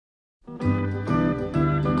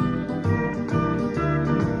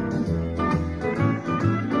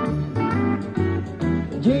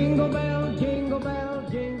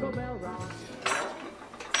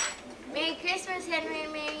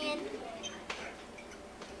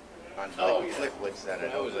on Oh, yeah. liquids that I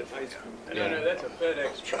That know. was a liquid, nice yeah. one. No, that's a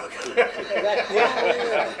FedEx truck.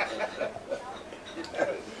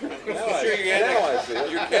 Your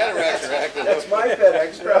cataracts are acting That's up. my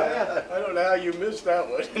FedEx truck. I don't know how you missed that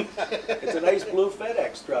one. It's a nice blue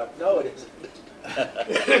FedEx truck. No, it isn't.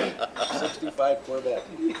 65 Corvette.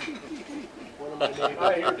 One of my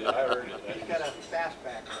neighbors. I heard it. He's got a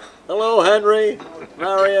fastback. Hello, Henry,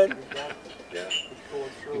 Marion. Yeah.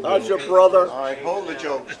 How's your brother? All right, hold the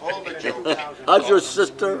jokes, hold the jokes. How's your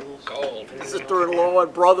sister? Cold. Sister-in-law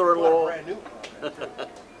and brother-in-law? Brand new car.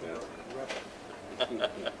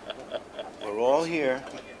 We're all here.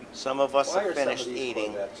 Some of us Why have are some of finished these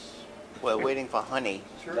eating. Corvettes? We're waiting for Honey.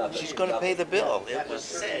 She's gonna pay the bill. It was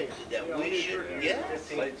said that we should,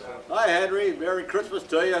 yes. Hi, Henry. Merry Christmas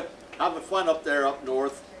to you. Having fun up there up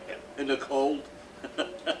north in the cold.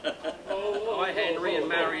 Hi, Henry and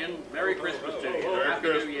Marion. Merry Christmas to you. Happy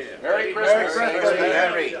New Year. Merry Christmas,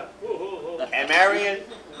 Henry. And Marion,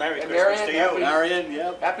 Merry Christmas to you. Marion,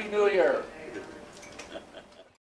 yep. Happy New Year.